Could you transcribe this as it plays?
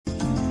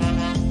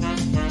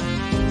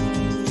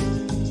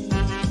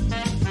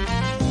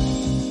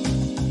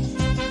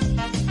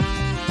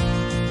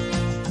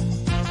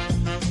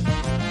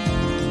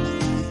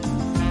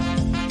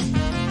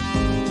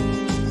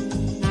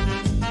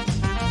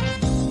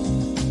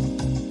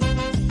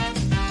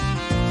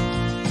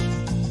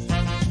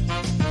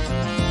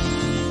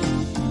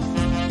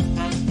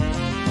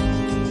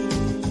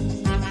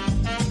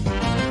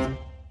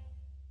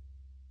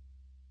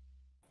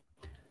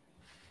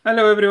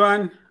Hello,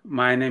 everyone.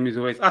 My name is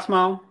Uwais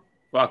Asmal.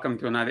 Welcome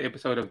to another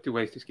episode of Two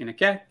Ways to Skin a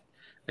Cat,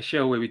 a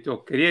show where we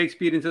talk career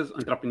experiences,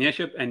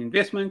 entrepreneurship, and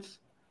investments.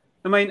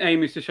 The main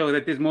aim is to show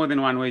that there's more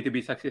than one way to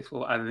be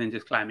successful other than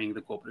just climbing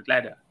the corporate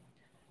ladder.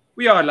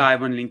 We are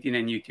live on LinkedIn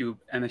and YouTube,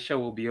 and the show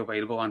will be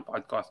available on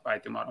podcast by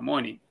tomorrow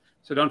morning.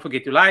 So don't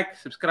forget to like,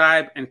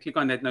 subscribe, and click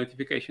on that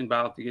notification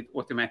bell to get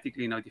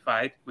automatically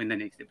notified when the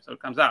next episode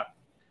comes out.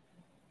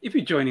 If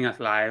you're joining us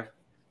live,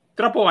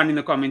 drop a one in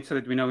the comments so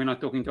that we know we're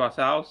not talking to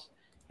ourselves.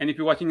 And if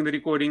you're watching the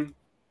recording,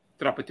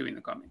 drop a two in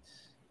the comments.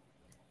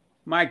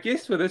 My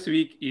guest for this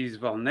week is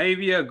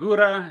Valnavia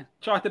Gura,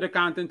 chartered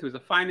accountant who's a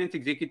finance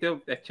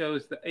executive that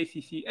chose the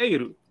ACCA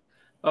route.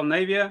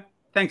 Valnavia,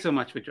 thanks so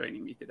much for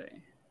joining me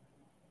today.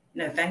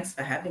 No, thanks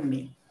for having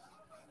me.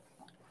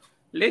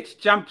 Let's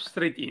jump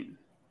straight in.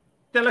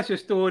 Tell us your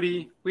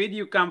story. Where do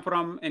you come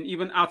from? And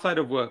even outside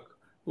of work,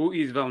 who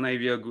is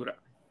Valnavia Gura?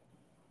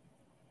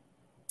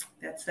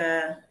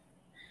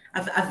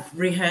 I've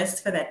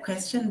rehearsed for that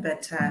question,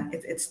 but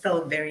it's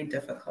still very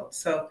difficult.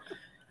 So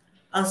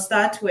I'll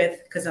start with,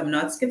 because I'm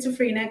not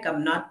schizophrenic,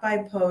 I'm not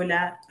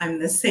bipolar, I'm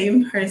the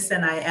same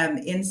person I am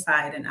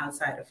inside and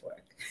outside of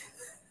work.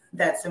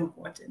 That's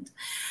important.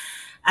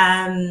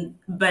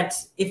 But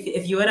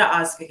if you were to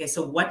ask, okay,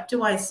 so what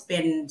do I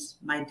spend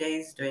my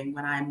days doing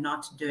when I'm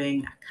not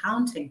doing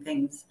accounting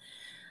things?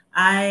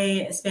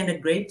 I spend a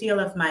great deal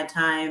of my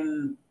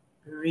time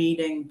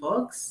reading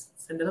books.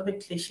 It's a little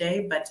bit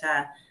cliche, but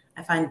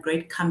I find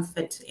great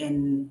comfort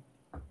in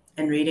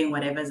reading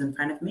whatever's in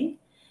front of me.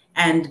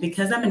 And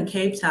because I'm in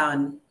Cape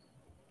Town,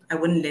 I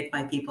wouldn't let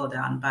my people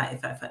down by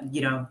if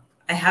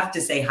I have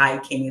to say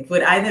hiking. It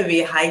would either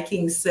be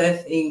hiking,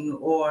 surfing,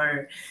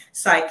 or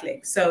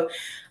cycling. So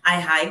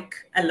I hike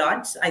a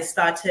lot. I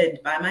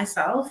started by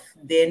myself.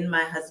 Then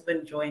my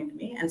husband joined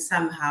me, and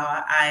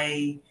somehow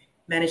I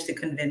managed to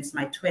convince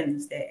my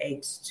twins, they're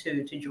 8,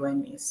 to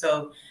join me.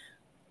 So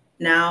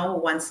now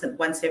once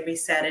every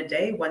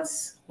Saturday,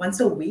 once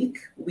a week,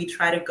 we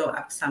try to go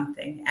up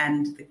something.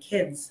 And the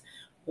kids,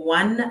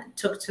 one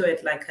took to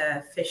it like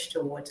a fish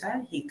to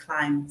water. He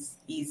climbs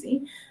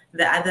easy.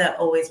 The other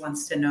always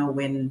wants to know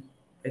when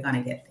we're going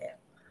to get there.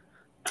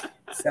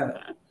 So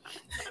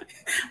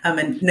I'm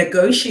a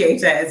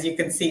negotiator, as you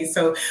can see.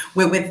 So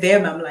we're with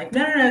them. I'm like,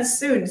 no,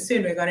 soon.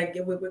 We're going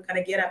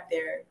to get up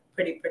there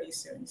pretty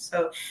soon.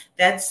 So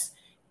that's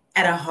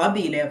at a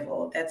hobby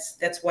level.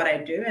 That's what I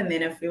do. And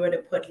then if we were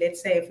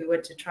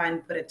to try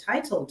and put a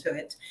title to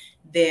it,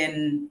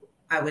 then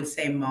I would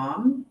say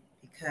mom,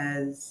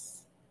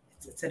 because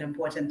it's an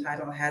important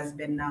title, has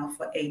been now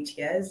for 8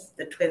 years.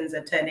 The twins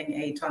are turning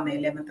 8 on the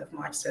 11th of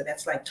March. So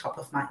that's like top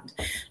of mind.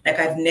 Like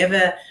I've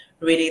never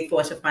really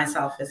thought of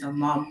myself as a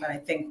mom, but I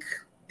think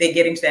they're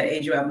getting to that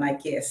age where I'm like,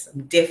 yes,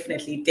 I'm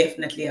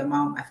definitely a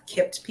mom. I've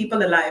kept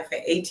people alive for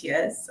 8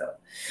 years. So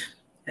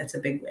that's a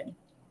big win.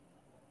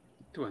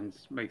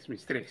 Twins makes me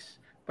stress,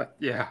 but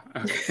yeah.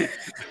 Okay.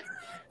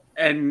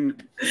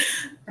 and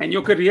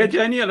your career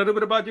journey, a little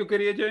bit about your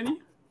career journey.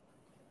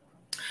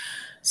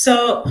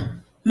 So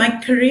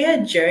my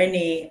career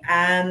journey,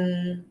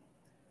 I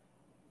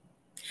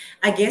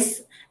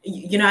guess,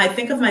 I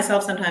think of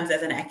myself sometimes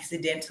as an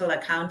accidental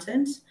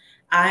accountant.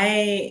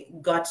 I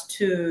got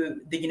to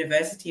the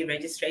university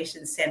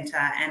registration center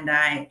and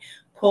I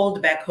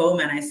called back home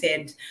and I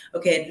said,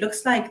 okay, it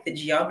looks like the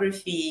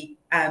geography,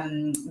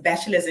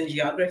 bachelor's in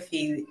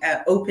geography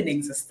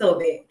openings are still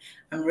there.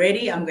 I'm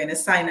ready. I'm going to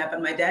sign up.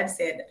 And my dad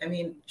said,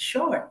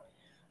 sure,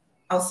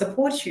 I'll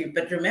support you.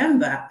 But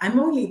remember, I'm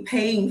only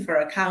paying for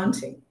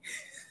accounting.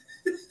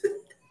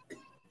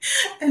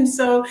 And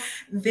so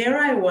there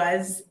I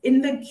was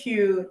in the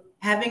queue,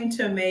 having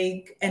to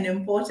make an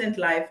important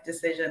life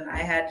decision. I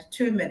had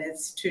 2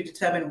 minutes to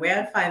determine where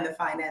I'd find the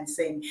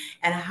financing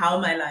and how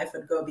my life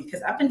would go.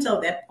 Because up until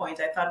that point,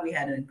 I thought we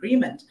had an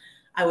agreement.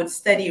 I would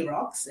study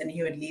rocks and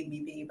he would leave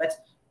me be. But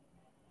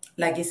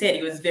like you said,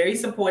 he was very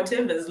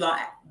supportive,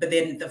 but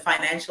then the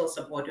financial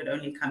support would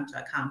only come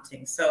to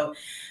accounting. So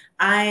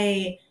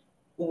I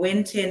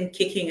went in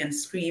kicking and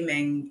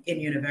screaming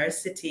in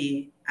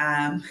university.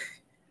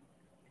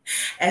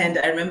 And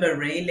I remember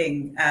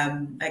railing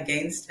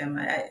against him.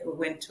 I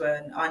went to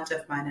an aunt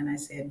of mine and I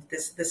said,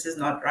 this is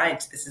not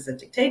right. This is a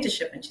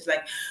dictatorship. And she's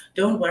like,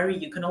 don't worry.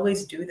 You can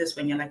always do this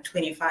when you're like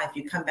 25.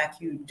 You come back,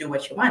 you do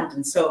what you want.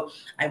 And so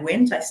I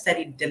went, I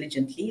studied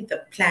diligently.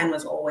 The plan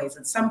was always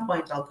at some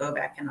point I'll go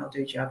back and I'll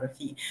do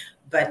geography.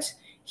 But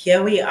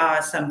here we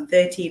are some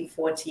 13,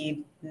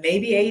 14,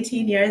 maybe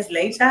 18 years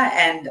later,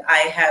 and I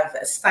have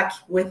stuck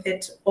with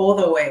it all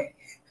the way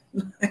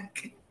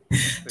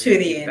to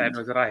the end. That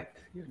was right.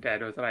 Your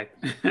dad was right.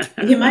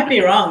 He might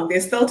be wrong.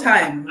 There's still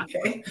time.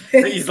 Okay.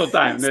 There's still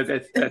time.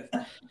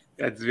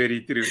 That's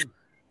very true.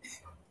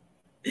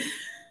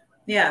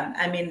 Yeah.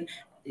 And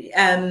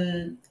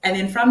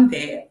then from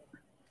there,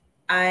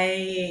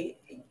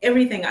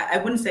 everything, I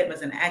wouldn't say it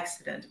was an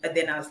accident, but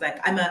then I was like,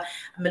 I'm a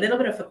little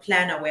bit of a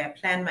planner where I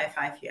plan my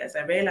 5 years.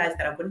 I realized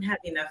that I wouldn't have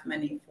enough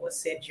money for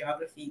said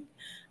geography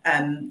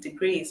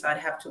degree, so I'd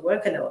have to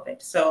work a little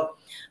bit. So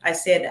I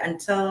said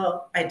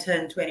until I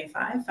turned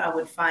 25, I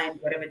would find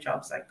whatever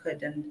jobs I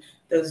could. And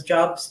those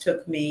jobs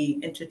took me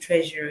into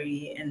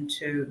treasury,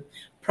 into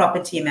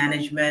property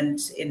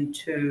management,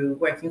 into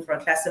working for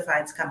a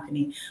classifieds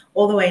company,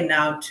 all the way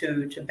now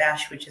to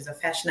Bash, which is a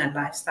fashion and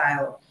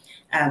lifestyle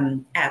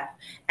app.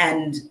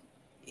 And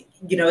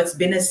it's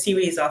been a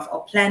series of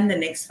I'll plan the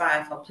next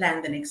 5, I'll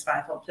plan the next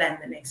 5, I'll plan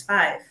the next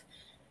 5.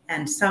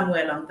 And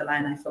somewhere along the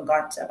line, I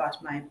forgot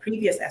about my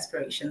previous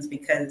aspirations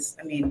because,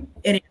 I mean,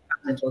 any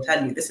accountant will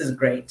tell you this is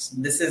great.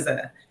 This is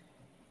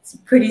it's a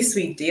pretty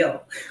sweet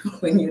deal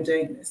when you're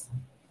doing this.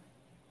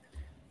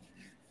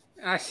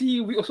 I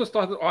see we also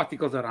started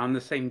articles around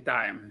the same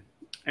time.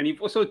 And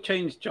you've also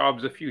changed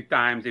jobs a few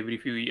times every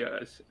few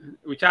years,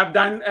 which I've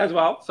done as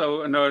well.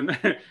 So no,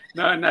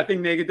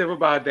 nothing negative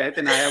about that.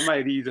 And I have my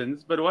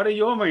reasons. But what are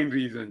your main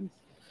reasons?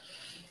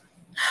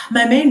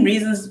 My main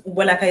reasons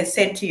were, like I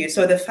said to you,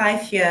 so the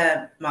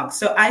 5-year mark.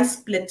 So I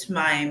split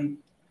my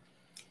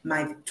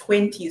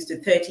 20s to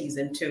 30s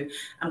into,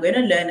 I'm going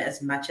to learn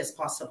as much as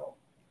possible,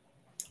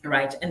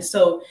 right? And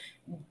so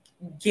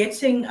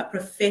getting a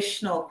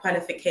professional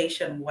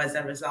qualification was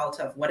a result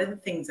of what are the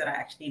things that I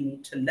actually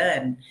need to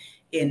learn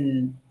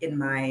in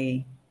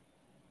my,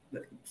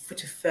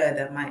 to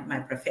further my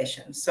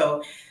profession.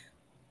 So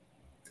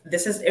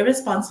this is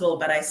irresponsible,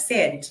 but I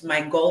said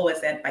my goal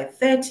was that by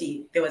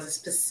 30, there was a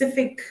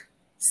specific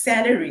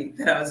salary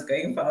that I was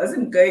going for. I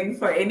wasn't going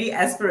for any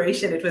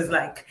aspiration. It was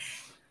like,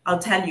 I'll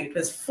tell you, it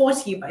was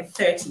 40 by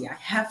 30. I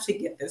have to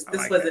get this.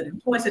 This was an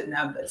important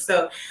number.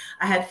 So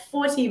I had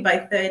 40 by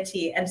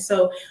 30. And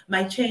so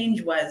my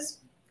change was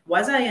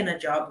I in a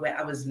job where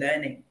I was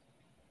learning?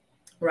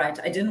 Right.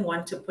 I didn't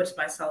want to put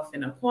myself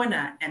in a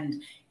corner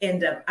and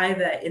end up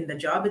either in the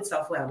job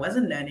itself where I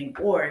wasn't learning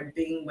or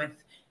being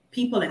with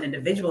people and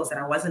individuals that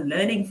I wasn't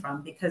learning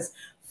from, because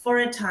for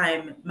a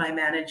time, my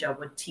manager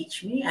would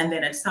teach me. And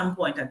then at some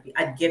point,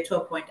 I'd get to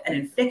a point, an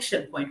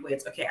inflection point where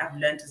it's, okay, I've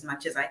learned as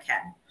much as I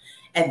can.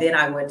 And then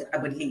I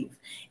would leave.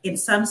 In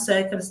some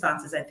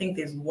circumstances, I think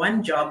there's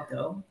one job,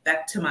 though,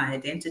 back to my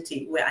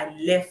identity, where I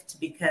left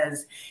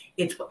because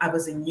I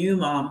was a new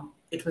mom.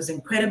 It was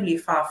incredibly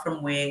far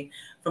from where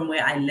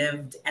I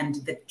lived. And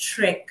the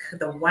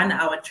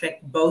 1-hour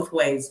trek both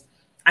ways,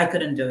 I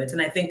couldn't do it.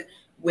 And I think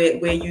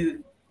where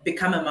you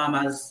become a mom,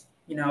 I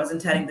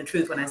wasn't telling the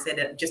truth when I said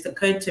it just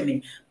occurred to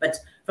me. But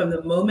from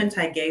the moment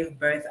I gave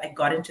birth, I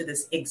got into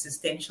this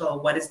existential,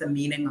 what is the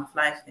meaning of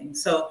life thing.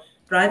 So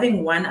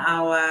driving 1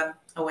 hour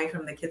away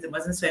from the kids, it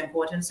wasn't so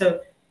important.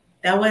 So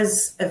that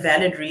was a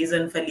valid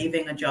reason for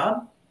leaving a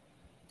job.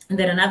 And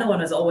then another one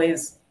was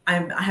always,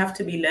 I have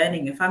to be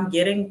learning. If I'm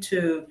getting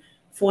to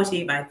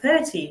 40 by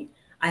 30,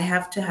 I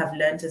have to have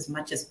learned as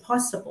much as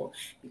possible,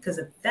 because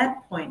at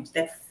that point,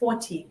 that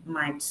 40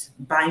 might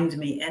bind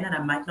me in and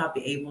I might not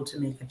be able to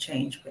make a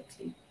change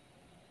quickly.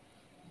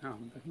 Oh,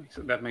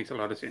 that makes a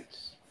lot of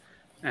sense.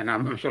 And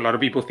I'm sure a lot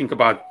of people think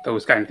about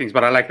those kind of things,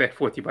 but I like that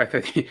 40 by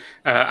 30.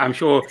 I'm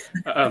sure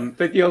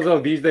 30 years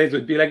old these days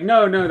would be like,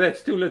 no,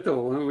 that's too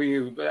little. We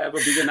have a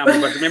bigger number.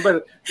 But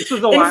remember, this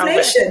was a while back.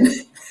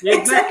 Inflation. Yeah,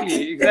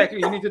 exactly.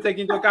 You need to take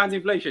into account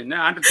inflation. No,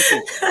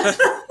 100%.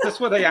 Just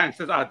for the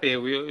youngsters out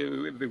there,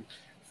 we're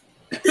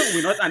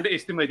not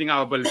underestimating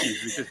our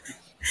abilities.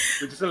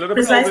 We're just a little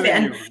bit older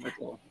than you. That's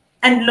all.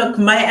 And look,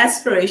 my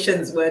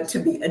aspirations were to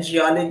be a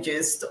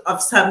geologist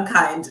of some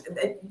kind.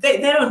 They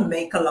don't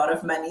make a lot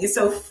of money.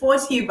 So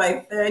 40 by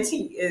 30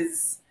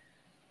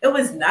 it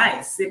was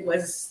nice. It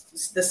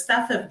was the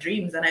stuff of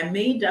dreams. And I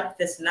made up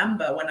this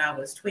number when I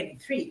was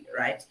 23,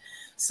 right?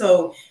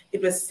 So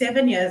it was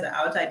 7 years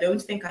out. I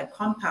don't think I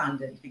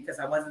compounded because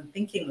I wasn't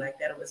thinking like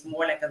that. It was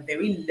more like a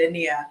very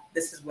linear,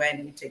 this is where I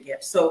need to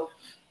get. So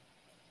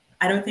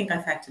I don't think I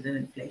factored in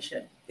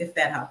inflation, if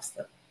that helps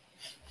them.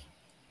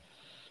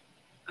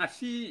 I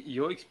see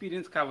your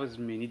experience covers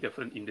many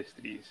different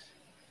industries.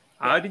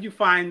 How did you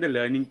find the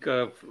learning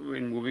curve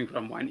when moving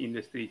from one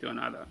industry to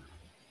another?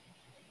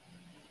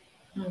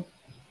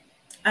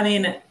 I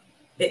mean,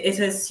 it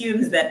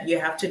assumes that you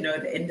have to know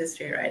the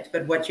industry, right?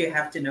 But what you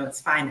have to know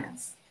is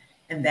finance,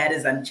 and that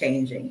is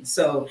unchanging.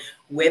 So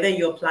whether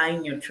you're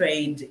applying your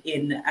trade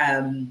in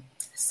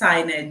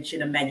signage,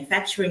 in a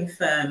manufacturing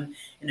firm,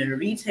 in a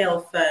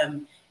retail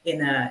firm,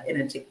 in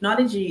a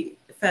technology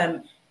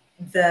firm,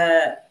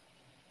 the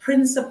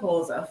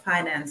principles of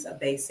finance are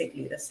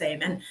basically the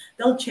same, and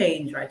they'll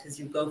change, right, as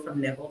you go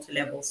from level to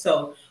level.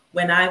 So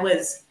when I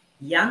was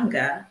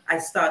younger, I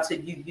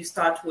started, you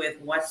start with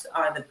what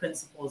are the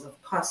principles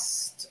of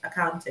cost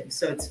accounting.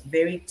 So it's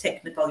very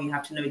technical. You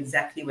have to know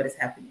exactly what is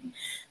happening.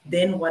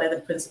 Then what are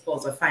the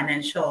principles of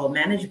financial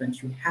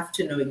management? You have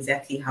to know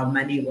exactly how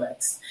money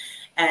works.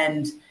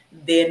 And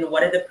then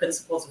what are the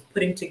principles of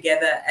putting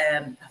together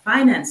a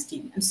finance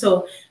team? And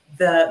so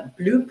the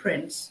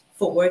blueprint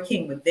for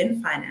working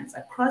within finance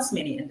across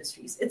many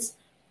industries, it's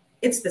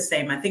it's the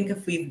same. I think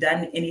if we've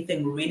done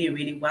anything really,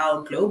 really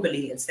well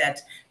globally, it's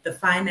that the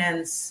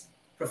finance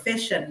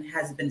profession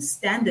has been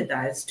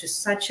standardized to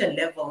such a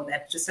level,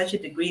 that to such a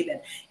degree,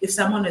 that if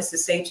someone was to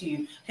say to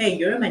you, hey,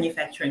 you're a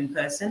manufacturing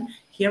person,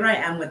 here I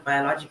am with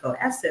biological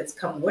assets,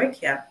 come work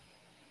here,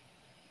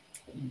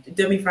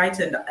 don't be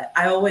frightened.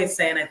 I always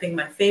say, and I think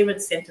my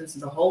favorite sentence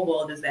in the whole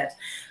world is that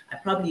I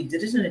probably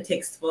did it in a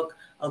textbook.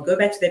 I'll go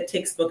back to that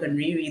textbook and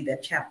reread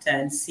that chapter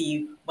and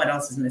see what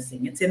else is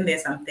missing. It's in there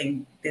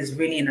something. There's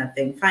really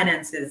nothing.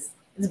 Finance is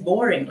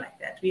boring like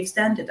that. We've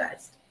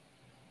standardized.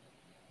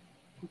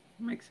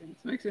 Makes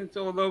sense.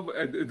 Although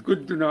it's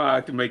good to know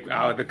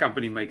how the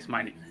company makes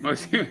money. But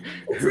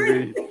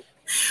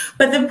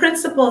the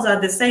principles are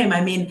the same.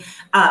 I mean,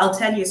 I'll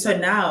tell you. So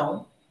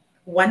now,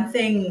 one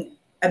thing,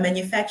 a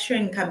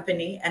manufacturing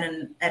company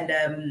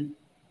and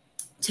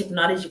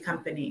technology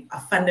company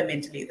are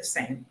fundamentally the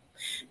same,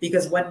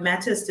 because what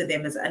matters to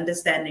them is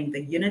understanding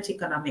the unit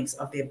economics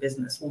of their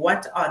business.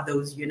 What are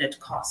those unit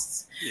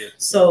costs? Yes.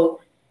 So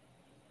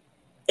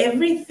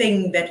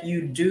everything that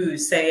you do,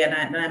 say, and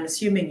I'm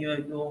assuming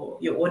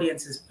your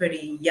audience is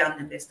pretty young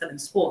and they're still in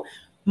school,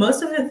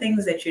 most of the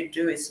things that you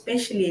do,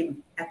 especially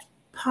at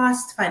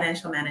past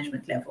financial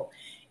management level,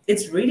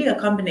 it's really a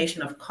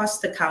combination of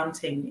cost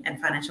accounting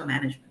and financial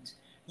management.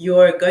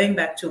 You're going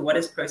back to what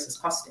is process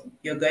costing.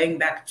 You're going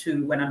back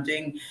to, when I'm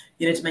doing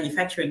unit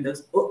manufacturing,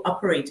 those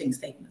operating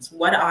statements.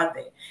 What are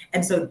they?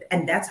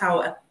 And that's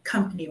how a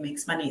company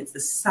makes money. It's the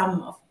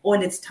sum of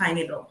all its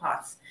tiny little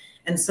parts.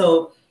 And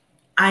so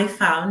I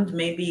found,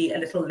 maybe a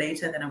little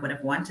later than I would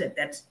have wanted,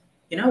 that,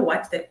 you know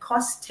what, the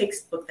cost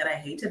textbook that I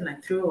hated and I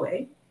threw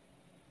away,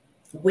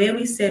 where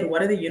we said,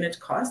 what are the unit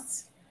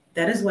costs?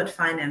 That is what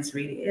finance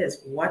really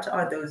is. What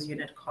are those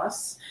unit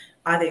costs?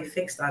 Are they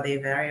fixed? Are they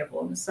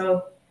variable? And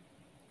so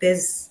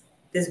there's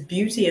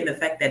beauty in the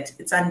fact that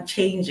it's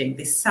unchanging.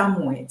 There's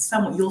somewhere,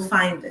 you'll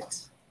find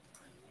it.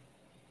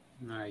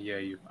 I hear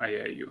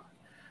you.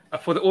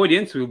 For the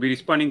audience, we'll be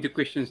responding to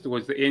questions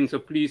towards the end, so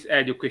please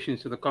add your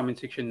questions to the comment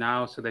section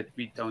now so that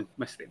we don't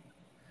miss them.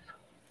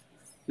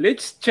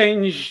 Let's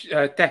change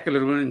tack a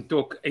little bit and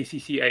talk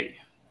ACCA.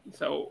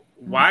 So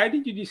why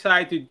did you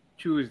decide to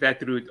choose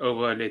that route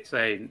over, let's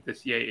say, the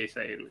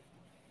CASA route?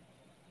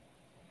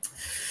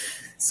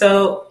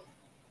 So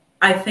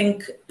I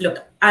think,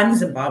 look, I'm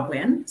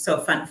Zimbabwean, so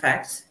fun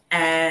fact.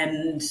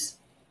 And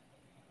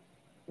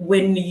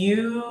when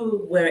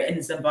you were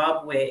in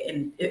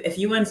Zimbabwe, if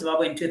you were in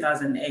Zimbabwe in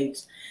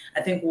 2008,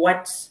 I think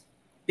what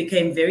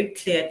became very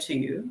clear to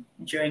you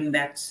during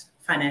that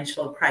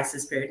financial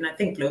crisis period, and I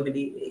think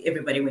globally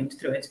everybody went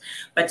through it,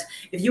 but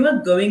if you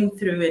were going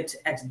through it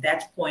at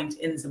that point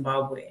in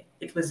Zimbabwe,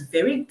 it was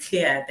very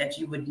clear that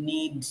you would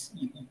need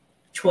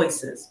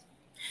choices.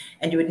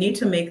 And you would need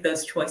to make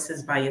those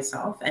choices by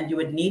yourself. And you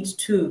would need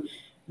to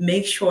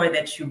make sure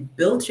that you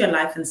built your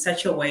life in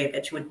such a way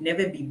that you would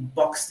never be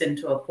boxed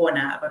into a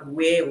corner about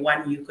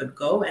where you could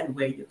go and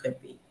where you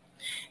could be.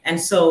 And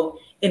so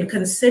in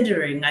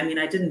considering, I mean,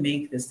 I didn't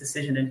make this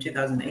decision in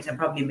 2008. I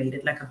probably made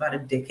it like about a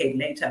decade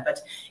later.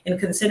 But in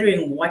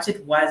considering what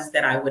it was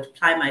that I would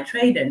ply my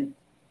trade in,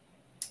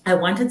 I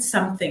wanted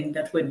something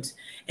that would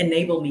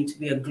enable me to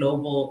be a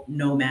global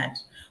nomad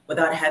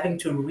without having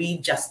to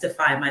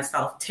re-justify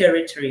myself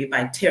territory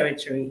by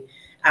territory,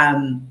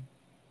 no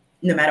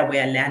matter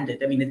where I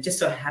landed. I mean, it just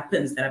so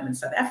happens that I'm in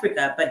South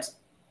Africa, but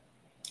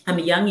I'm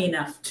young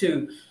enough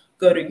to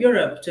go to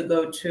Europe, to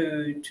go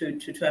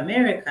to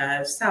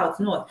America, South,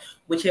 North,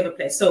 whichever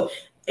place. So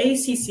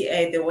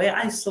ACCA, the way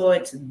I saw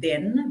it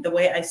then, the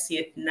way I see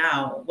it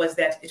now, was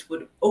that it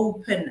would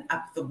open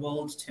up the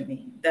world to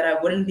me, that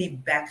I wouldn't be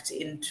backed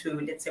into,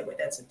 let's say,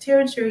 whether it's a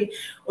territory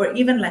or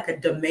even like a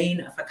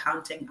domain of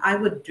accounting. I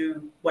would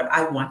do what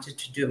I wanted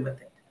to do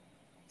with it.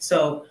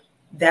 So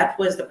that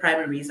was the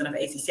primary reason of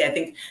ACCA. I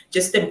think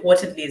just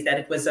importantly is that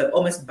it was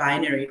almost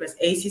binary. It was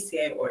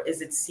ACCA or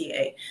is it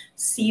CA?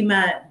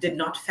 CIMA did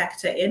not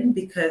factor in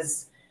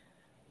because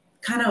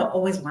kind of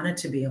always wanted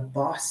to be a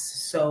boss.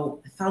 So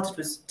I felt it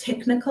was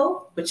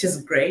technical, which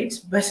is great,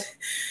 but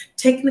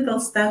technical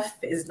stuff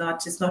is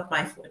not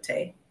my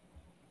forte.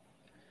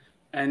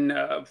 And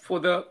for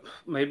the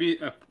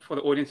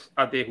audience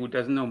out there who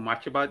doesn't know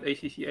much about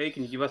ACCA,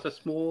 can you give us a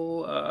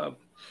small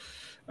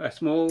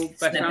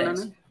background on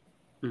it?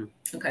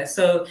 Okay,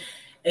 so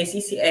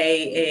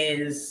ACCA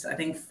is, I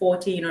think,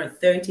 14 or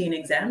 13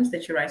 exams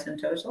that you write in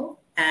total.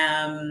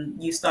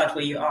 You start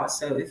where you are.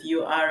 So if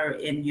you are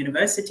in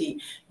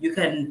university, you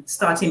can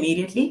start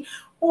immediately.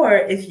 Or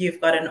if you've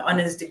got an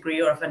honors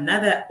degree or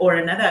another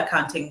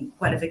accounting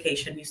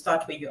qualification, you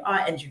start where you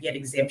are and you get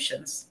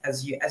exemptions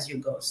as you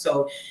go.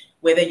 So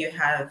whether you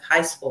have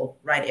high school,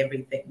 write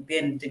everything,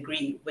 then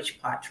degree,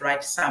 which part,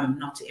 write some,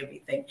 not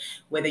everything.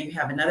 Whether you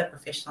have another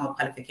professional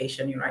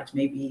qualification, you write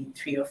maybe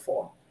 3 or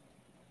 4.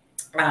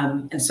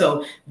 And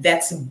so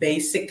that's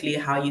basically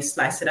how you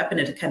slice it up. And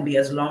it can be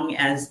as long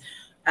as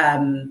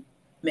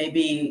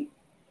maybe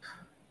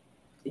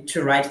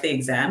to write the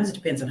exams. It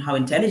depends on how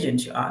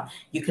intelligent you are.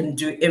 You can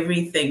do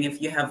everything.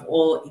 If you have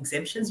all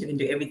exemptions, you can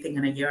do everything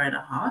in a year and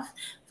a half.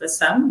 For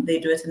some, they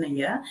do it in a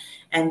year.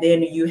 And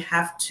then you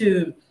have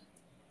to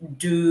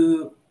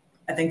do,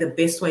 I think the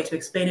best way to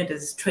explain it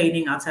is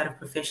training outside of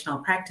professional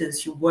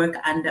practice. You work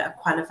under a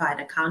qualified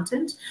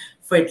accountant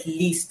for at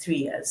least 3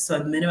 years.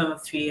 So a minimum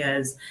of 3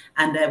 years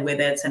under,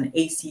 whether it's an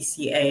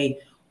ACCA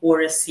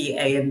or a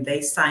CA, and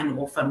they sign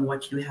off on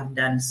what you have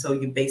done. So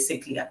you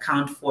basically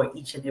account for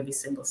each and every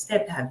single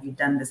step. Have you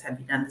done this? Have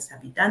you done this?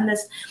 Have you done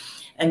this?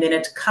 And then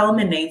it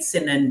culminates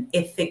in an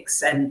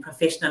ethics and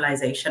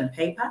professionalization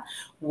paper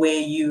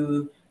where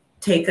you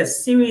take a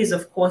series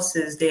of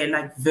courses. They're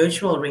like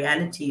virtual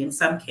reality in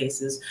some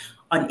cases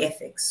on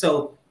ethics.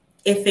 So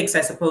ethics,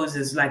 I suppose,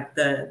 is like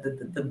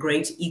the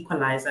great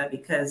equalizer,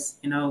 because,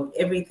 you know,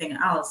 everything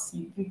else,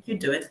 you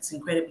do it. It's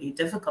incredibly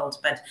difficult.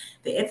 But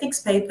the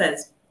ethics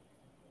papers,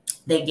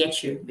 they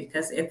get you,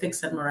 because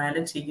ethics and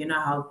morality, you know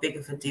how big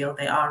of a deal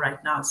they are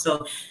right now.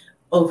 So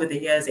over the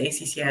years,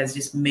 ACCA has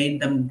just made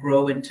them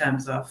grow in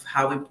terms of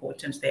how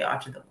important they are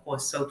to the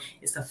course. So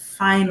it's a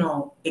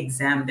final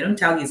exam. They don't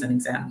tell you it's an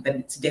exam, but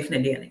it's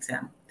definitely an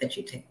exam that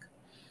you take.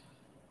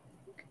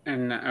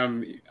 And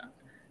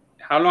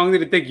how long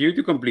did it take you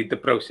to complete the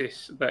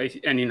process?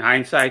 And in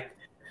hindsight,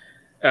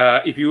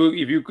 if you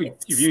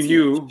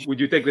knew, would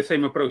you take the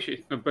same approach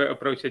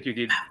that you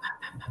did?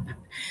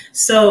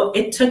 So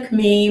it took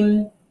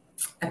me,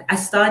 I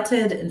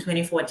started in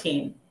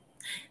 2014.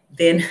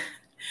 Then,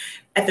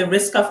 at the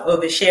risk of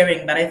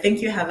oversharing, but I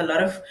think you have a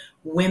lot of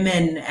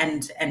women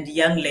and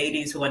young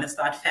ladies who want to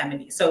start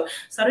families. So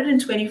started in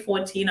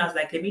 2014. I was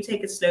like, let me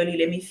take it slowly,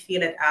 let me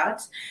feel it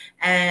out.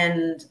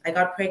 And I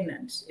got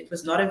pregnant. It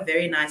was not a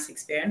very nice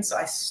experience, so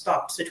I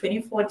stopped. So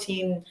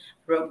 2014,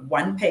 wrote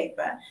one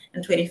paper.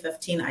 In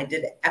 2015, I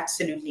did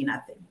absolutely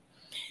nothing.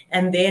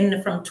 And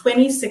then from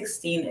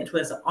 2016, it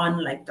was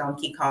on like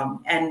Donkey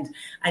Kong. And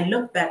I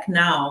look back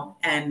now,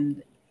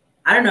 and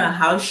I don't know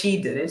how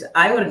she did it.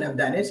 I wouldn't have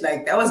done it.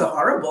 Like, that was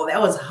horrible. That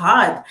was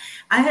hard.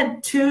 I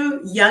had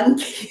 2 young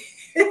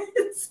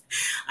kids.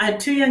 I had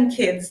 2 young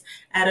kids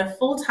at a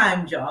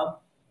full-time job,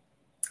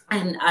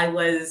 and I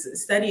was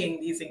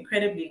studying these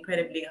incredibly,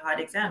 incredibly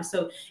hard exams.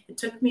 So it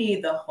took me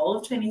the whole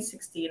of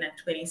 2016 and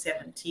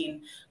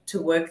 2017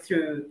 to work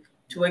through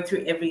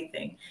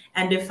everything.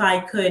 And if I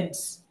could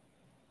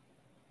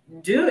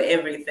do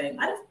everything,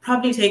 I'd have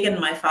probably taken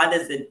my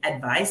father's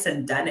advice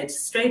and done it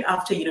straight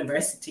after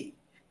university,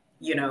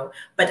 you know.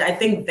 But I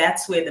think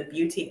that's where the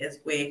beauty is,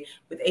 where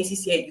with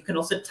ACCA, you can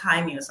also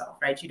time yourself,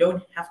 right? You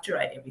don't have to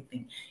write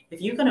everything.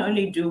 If you can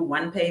only do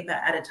one paper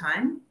at a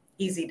time,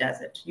 easy does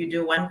it. You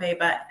do one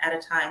paper at a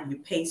time, you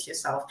pace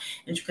yourself,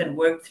 and you can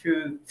work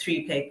through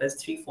 3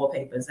 papers, 4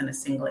 papers in a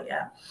single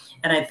year.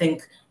 And I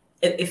think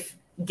if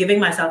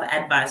giving myself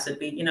advice would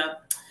be, you know,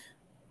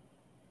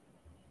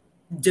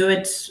 do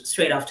it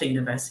straight after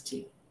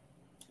university.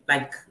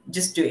 Like,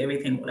 just do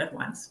everything all at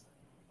once.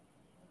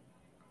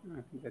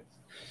 That's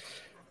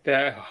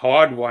the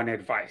hard one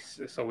advice.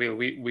 So we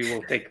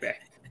will take that.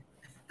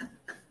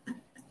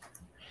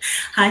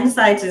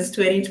 Hindsight is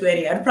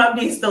 2020. I'd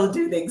probably still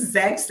do the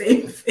exact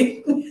same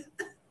thing.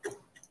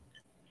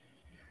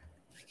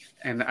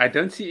 And I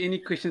don't see any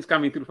questions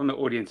coming through from the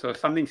audience. So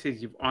something says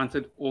you've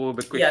answered all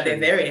the questions. Yeah, they're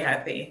very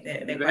happy.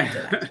 They're quite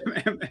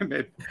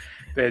delighted.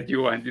 that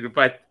you wanted.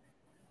 But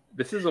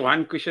this is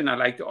one question I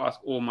like to ask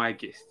all my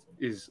guests: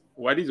 is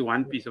what is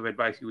one piece of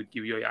advice you would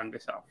give your younger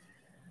self?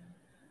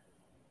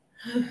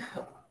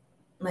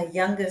 My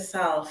younger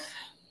self.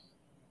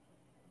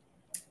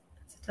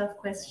 It's a tough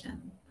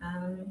question.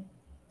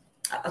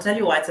 I'll tell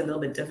you why it's a little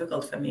bit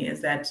difficult for me,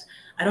 is that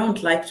I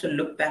don't like to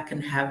look back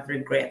and have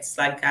regrets.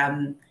 Like,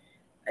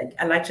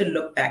 I like to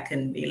look back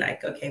and be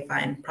like, okay,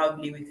 fine,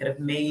 probably we could have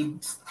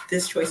made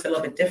this choice a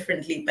little bit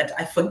differently, but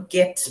I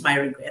forget my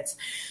regrets.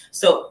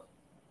 So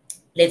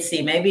let's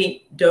see,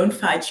 maybe don't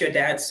fight your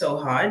dad so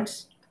hard.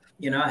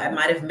 You know, I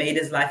might have made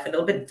his life a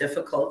little bit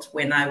difficult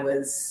when I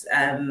was,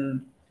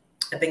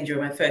 I think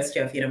during my first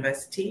year of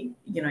university.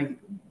 You know,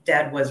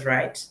 dad was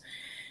right.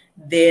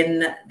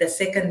 Then the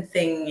second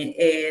thing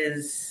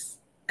is,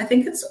 I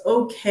think it's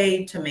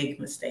okay to make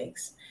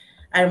mistakes.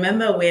 I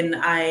remember when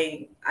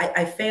I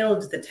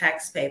failed the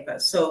tax paper.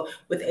 So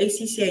with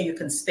ACCA, you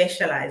can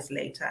specialize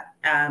later.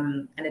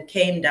 And it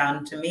came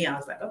down to me. I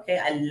was like, okay,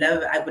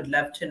 I would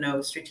love to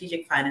know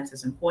strategic finance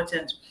is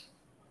important.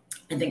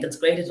 I think it's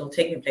great. It'll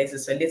take me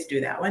places. So let's do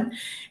that one.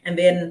 And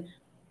then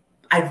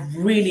I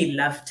really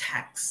love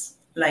tax.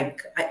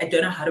 Like, I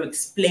don't know how to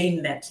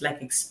explain that,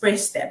 like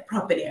express that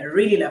properly. I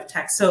really love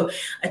tax. So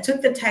I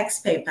took the tax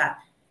paper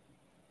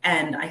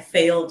and I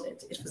failed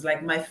it. It was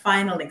like my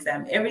final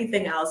exam.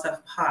 Everything else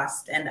I've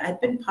passed, and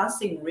I'd been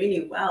passing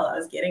really well. I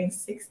was getting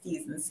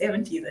 60s and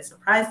 70s. I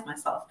surprised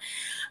myself.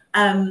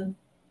 And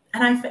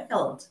I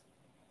failed.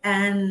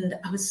 And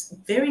I was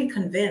very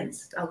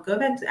convinced.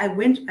 I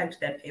went back to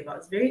that paper. I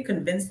was very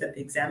convinced that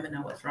the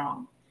examiner was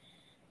wrong.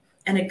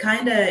 And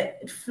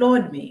it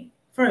floored me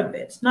for a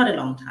bit, not a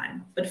long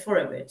time, but for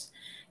a bit.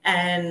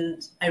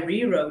 And I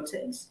rewrote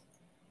it.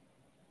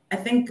 I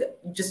think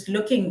just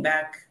looking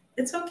back,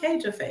 it's okay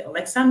to fail.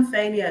 Like some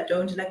failure,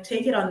 don't like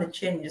take it on the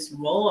chin, just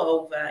roll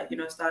over,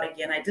 start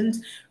again. I didn't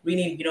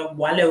really,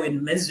 wallow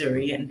in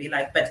misery and be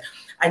like, but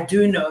I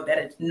do know that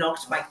it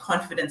knocked my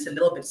confidence a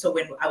little bit. So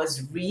when I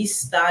was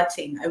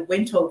restarting, I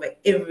went over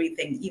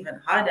everything even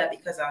harder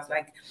because I was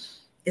like,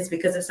 it's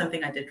because of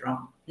something I did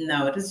wrong.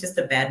 No, it was just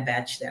a bad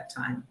batch that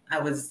time. I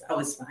was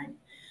fine.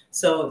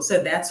 So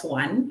that's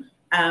one.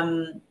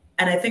 And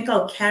I think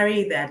I'll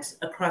carry that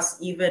across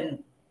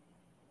even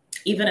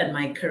in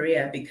my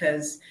career,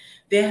 because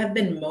there have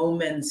been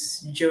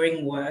moments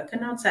during work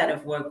and outside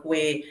of work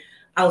where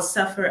I'll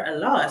suffer a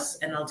loss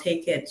and I'll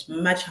take it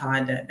much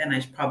harder than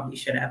I probably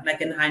should have.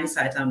 Like in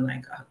hindsight, I'm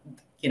like,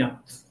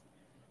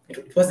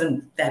 it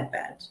wasn't that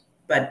bad.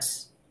 But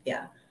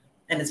yeah.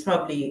 And it's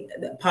probably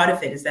part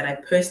of it is that I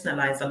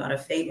personalize a lot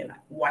of failure.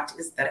 Like, what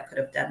is that I could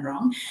have done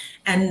wrong?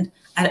 And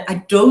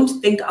I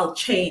don't think I'll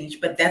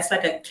change, but that's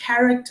like a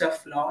character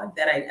flaw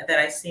that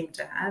I seem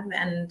to have.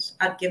 And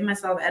I'd give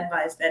myself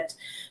advice that,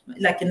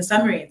 like in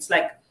summary, it's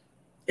like,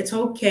 it's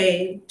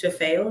okay to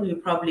fail. You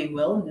probably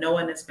will. No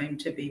one is going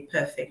to be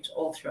perfect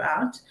all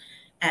throughout.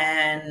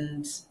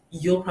 And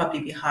you'll probably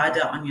be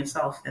harder on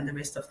yourself than the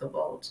rest of the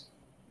world.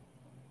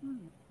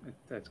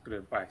 That's good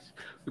advice.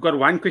 We've got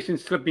one question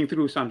slipping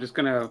through, so I'm just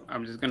gonna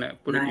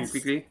put it in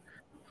quickly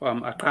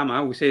from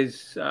Akama, who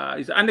says,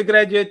 "Is an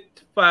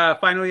undergraduate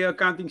final year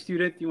accounting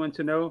student. He wants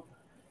to know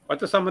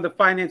what are some of the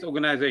finance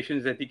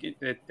organizations that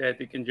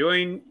they can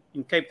join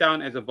in Cape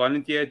Town as a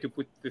volunteer to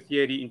put the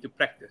theory into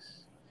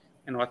practice,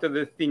 and what are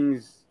the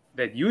things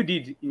that you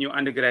did in your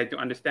undergrad to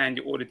understand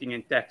your auditing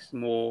and tax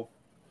more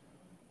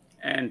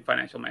and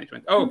financial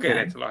management." Okay,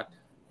 that's a lot.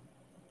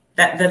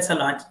 That's a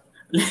lot.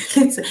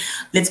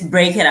 Let's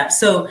break it up.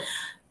 So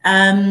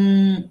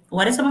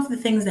what are some of the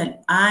things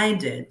that I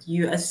did?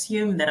 You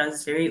assume that I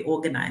was very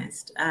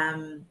organized.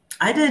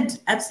 I did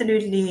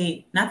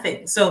absolutely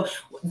nothing. So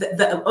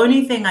the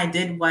only thing I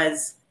did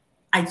was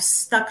I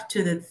stuck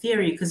to the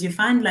theory, because you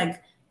find,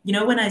 like,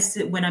 when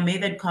I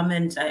made that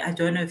comment, I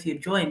don't know if you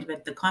joined,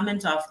 but the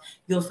comment of,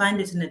 you'll find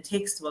it in a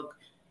textbook,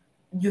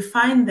 you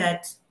find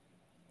that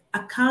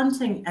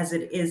accounting as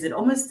it is,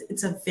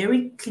 it's a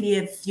very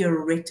clear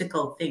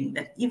theoretical thing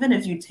that even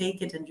if you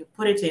take it and you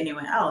put it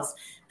anywhere else,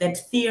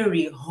 that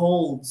theory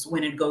holds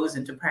when it goes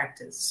into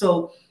practice.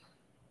 So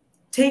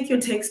take your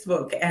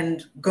textbook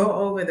and go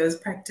over those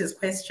practice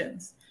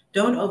questions.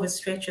 Don't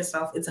overstretch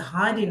yourself. It's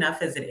hard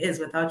enough as it is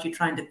without you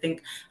trying to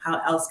think,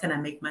 how else can I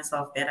make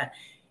myself better?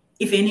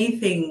 If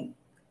anything,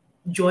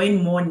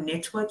 join more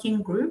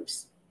networking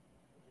groups.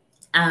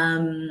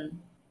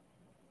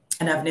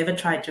 And I've never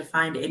tried to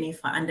find any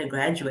for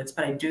undergraduates,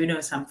 but I do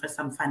know some for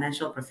some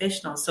financial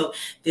professionals. So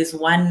there's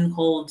one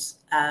called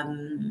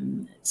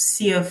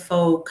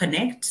CFO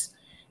Connect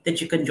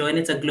that you can join.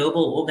 It's a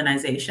global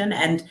organization,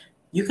 and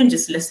you can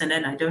just listen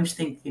in. I don't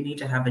think you need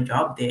to have a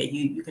job there.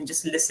 You can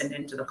just listen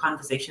into the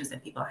conversations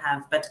that people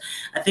have. But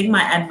I think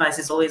my advice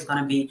is always going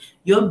to be,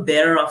 you're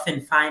better off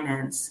in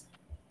finance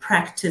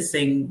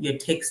practicing your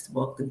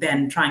textbook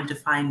than trying to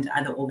find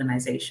other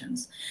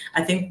organizations.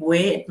 I think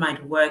where it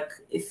might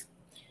work, if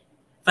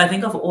I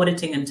think of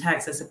auditing and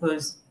tax, I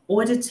suppose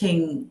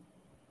auditing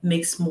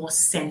makes more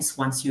sense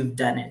once you've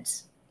done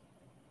it.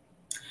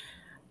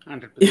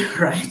 100%.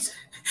 Right.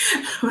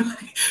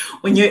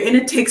 When you're in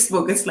a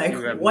textbook, it's like,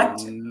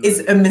 what is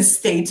a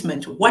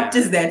misstatement? What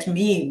does that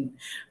mean?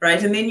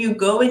 Right. And then you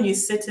go and you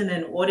sit in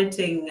an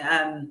auditing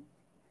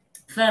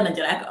firm and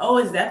you're like, oh,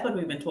 is that what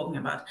we've been talking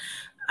about?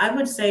 I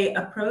would say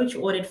approach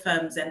audit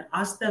firms and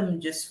ask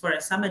them just for a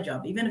summer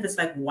job, even if it's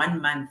like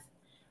 1 month,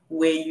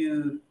 where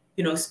you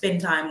spend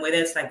time, whether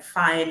it's like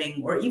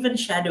filing or even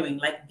shadowing,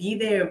 like be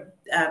their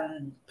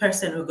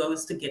person who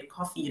goes to get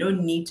coffee. You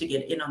don't need to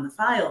get in on the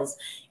files.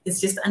 It's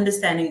just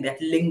understanding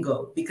that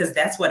lingo, because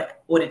that's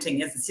what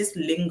auditing is. It's just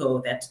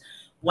lingo that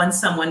once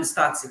someone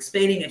starts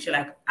explaining it, you're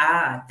like,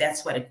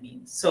 that's what it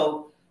means.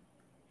 So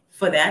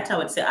for that, I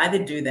would say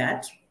either do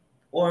that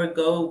or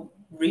go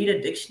read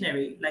a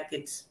dictionary.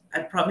 I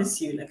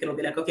promise you, it'll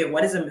be like, okay,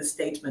 what is a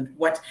misstatement?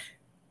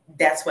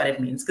 That's what it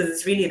means, because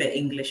it's really the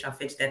English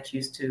of it that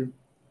used to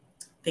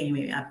thinking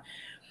me up.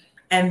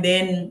 And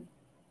then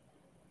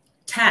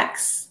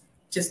tax,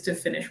 just to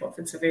finish off,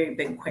 it's a very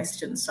big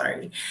question,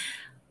 sorry.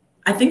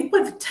 I think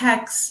with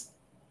tax,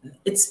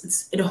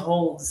 it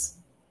holds.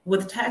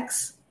 With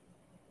tax,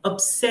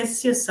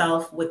 obsess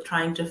yourself with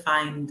trying to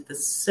find the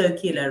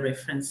circular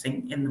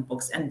referencing in the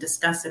books and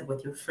discuss it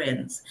with your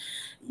friends.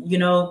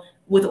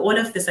 With all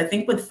of this, I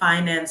think with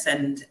finance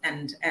and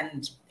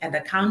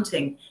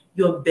accounting,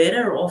 you're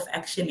better off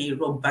actually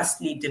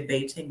robustly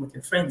debating with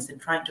your friends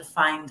and trying to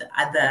find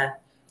other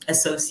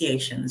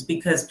associations,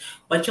 because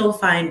what you'll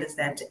find is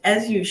that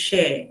as you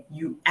share,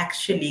 you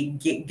actually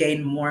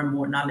gain more and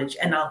more knowledge.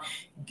 And I'll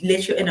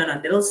let you in on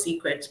a little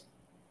secret.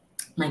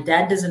 My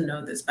dad doesn't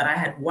know this, but I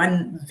had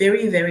one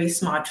very, very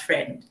smart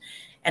friend,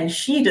 and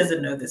she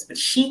doesn't know this, but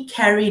she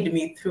carried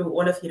me through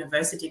all of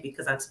university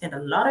because I'd spent a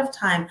lot of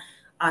time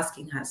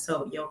asking her.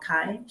 So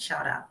Yokai,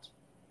 shout out.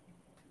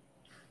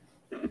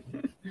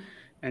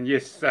 And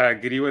yes, I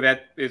agree with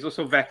that. There's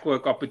also back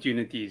work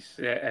opportunities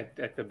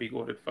at the big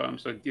audit firm.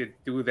 So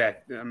do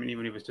that. I mean,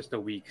 even if it's just a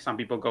week. Some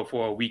people go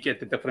for a week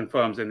at the different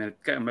firms and it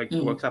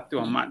works up to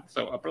a month.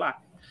 So apply.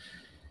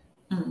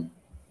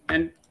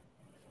 And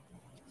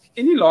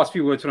any last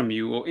few words from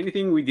you or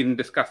anything we didn't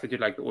discuss that you'd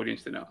like the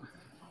audience to know?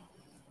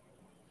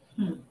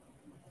 I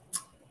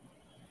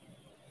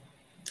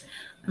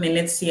mean,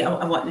 let's see.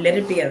 Let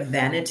it be a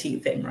vanity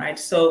thing, right?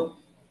 So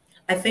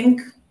I think...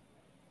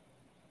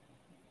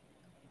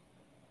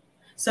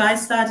 So I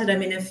started, I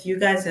mean, if you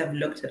guys have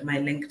looked at my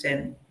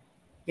LinkedIn,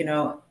 you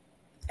know,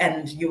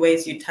 and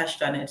you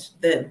touched on it,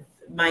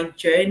 my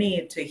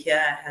journey to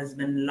here has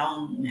been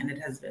long and it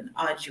has been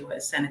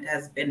arduous and it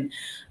has been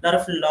a lot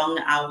of long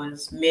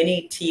hours,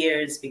 many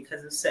tears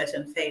because of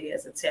certain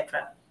failures,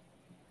 etc.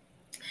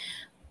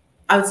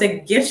 I would say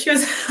get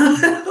yourself,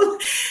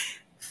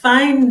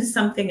 find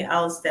something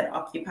else that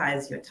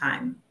occupies your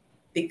time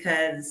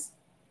because,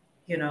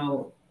 you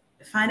know,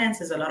 finance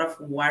is a lot of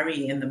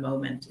worry in the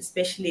moment,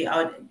 especially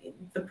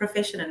the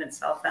profession in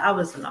itself, the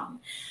hours are long.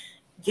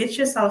 Get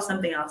yourself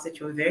something else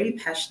that you're very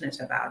passionate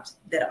about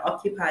that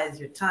occupies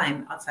your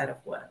time outside of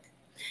work.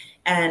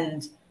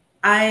 And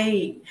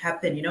I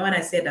happen, you know, when I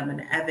said I'm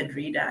an avid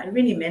reader, I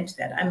really meant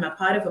that. I'm a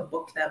part of a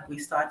book club we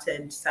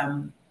started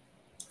some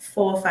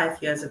 4 or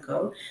 5 years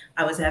ago.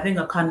 I was having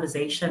a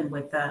conversation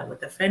with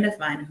a friend of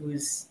mine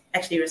who's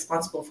actually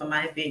responsible for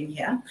my being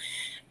here.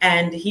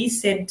 And he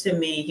said to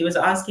me, he was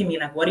asking me,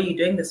 like, what are you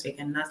doing this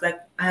weekend? And I was like,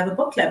 I have a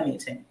book club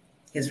meeting.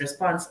 His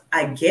response,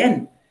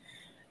 again.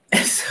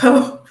 And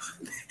so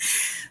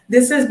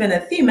this has been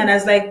a theme. And I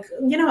was like,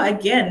 you know,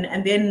 again.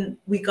 And then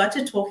we got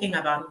to talking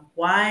about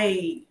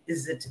why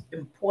is it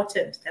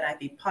important that I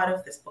be part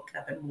of this book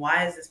club? And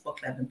why is this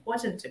book club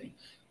important to me?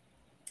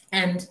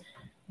 And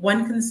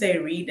one can say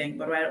reading,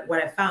 but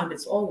what I found,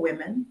 it's all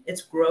women.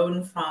 It's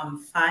grown from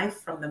 5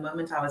 from the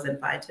moment I was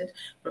invited,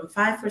 from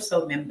 5 or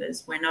so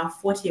members. We're now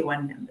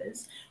 41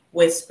 members.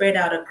 We're spread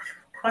out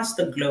across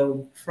the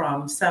globe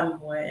from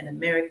somewhere in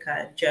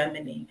America,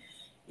 Germany,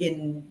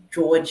 in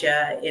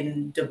Georgia,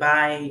 in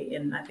Dubai,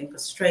 in I think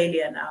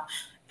Australia now.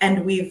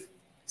 And we've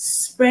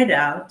spread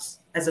out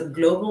as a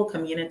global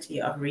community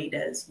of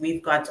readers.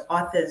 We've got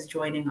authors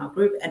joining our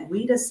group and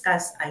we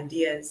discuss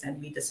ideas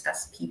and we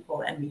discuss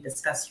people and we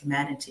discuss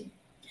humanity.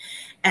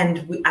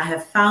 And I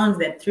have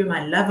found that through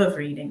my love of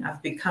reading,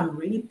 I've become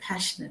really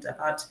passionate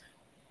about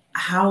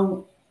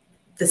how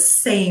the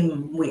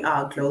same we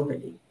are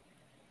globally.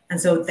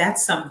 And so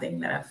that's something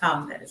that I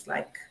found that is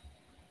like,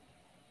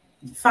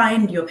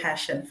 find your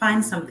passion,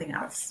 find something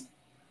else.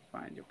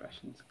 Find your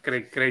passion.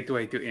 Great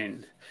way to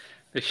end.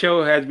 The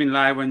show has been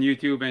live on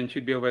YouTube and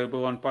should be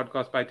available on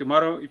podcast by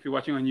tomorrow. If you're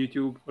watching on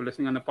YouTube or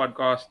listening on the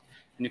podcast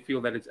and you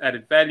feel that it's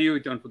added value,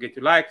 don't forget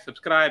to like,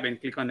 subscribe, and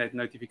click on that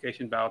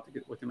notification bell to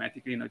get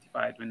automatically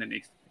notified when the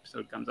next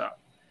episode comes out.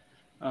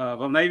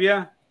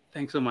 Valnavia,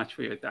 thanks so much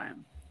for your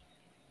time.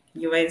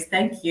 Uwais,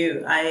 thank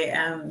you.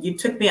 You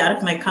took me out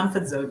of my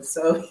comfort zone,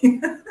 so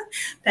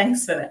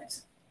thanks for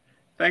that.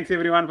 Thanks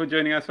everyone for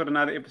joining us for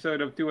another episode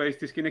of Two Ways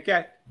to Skin a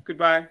Cat.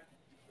 Goodbye.